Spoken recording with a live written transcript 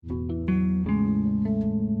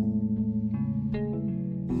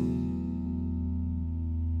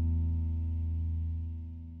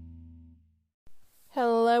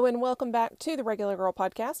Hello and welcome back to the Regular Girl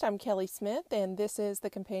Podcast. I'm Kelly Smith, and this is the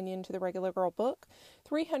companion to the Regular Girl book,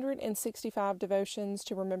 365 Devotions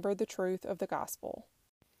to Remember the Truth of the Gospel.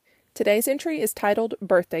 Today's entry is titled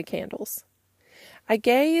Birthday Candles. I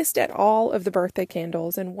gazed at all of the birthday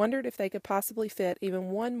candles and wondered if they could possibly fit even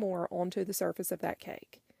one more onto the surface of that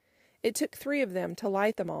cake. It took 3 of them to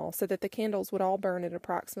light them all so that the candles would all burn at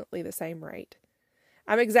approximately the same rate.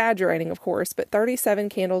 I'm exaggerating, of course, but 37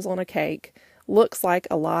 candles on a cake looks like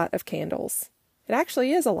a lot of candles. It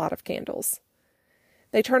actually is a lot of candles.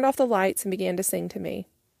 They turned off the lights and began to sing to me.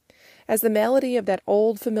 As the melody of that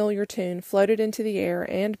old familiar tune floated into the air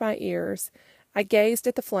and my ears, I gazed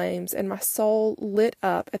at the flames and my soul lit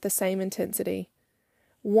up at the same intensity.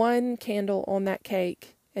 1 candle on that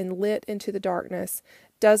cake and lit into the darkness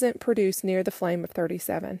doesn't produce near the flame of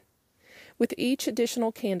 37. With each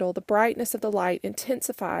additional candle, the brightness of the light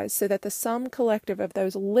intensifies so that the sum collective of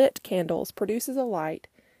those lit candles produces a light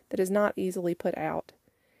that is not easily put out.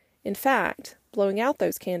 In fact, blowing out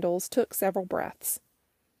those candles took several breaths.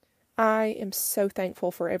 I am so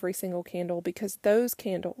thankful for every single candle because those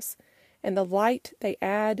candles and the light they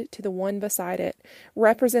add to the one beside it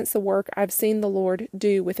represents the work I've seen the Lord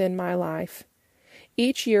do within my life.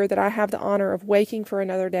 Each year that I have the honor of waking for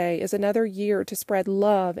another day is another year to spread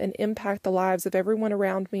love and impact the lives of everyone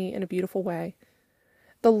around me in a beautiful way.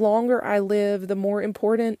 The longer I live, the more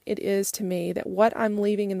important it is to me that what I'm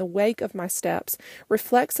leaving in the wake of my steps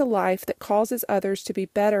reflects a life that causes others to be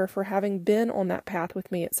better for having been on that path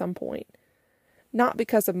with me at some point. Not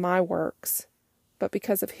because of my works, but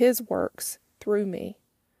because of His works through me.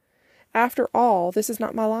 After all, this is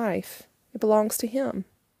not my life. It belongs to Him.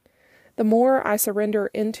 The more I surrender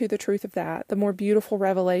into the truth of that, the more beautiful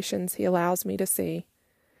revelations He allows me to see.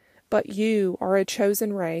 But you are a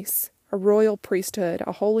chosen race, a royal priesthood,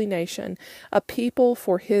 a holy nation, a people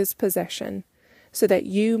for His possession, so that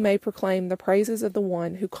you may proclaim the praises of the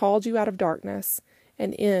one who called you out of darkness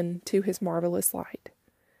and into His marvelous light.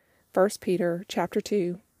 1 Peter chapter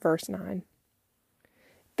 2, verse 9.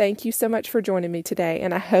 Thank you so much for joining me today,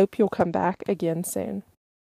 and I hope you'll come back again soon.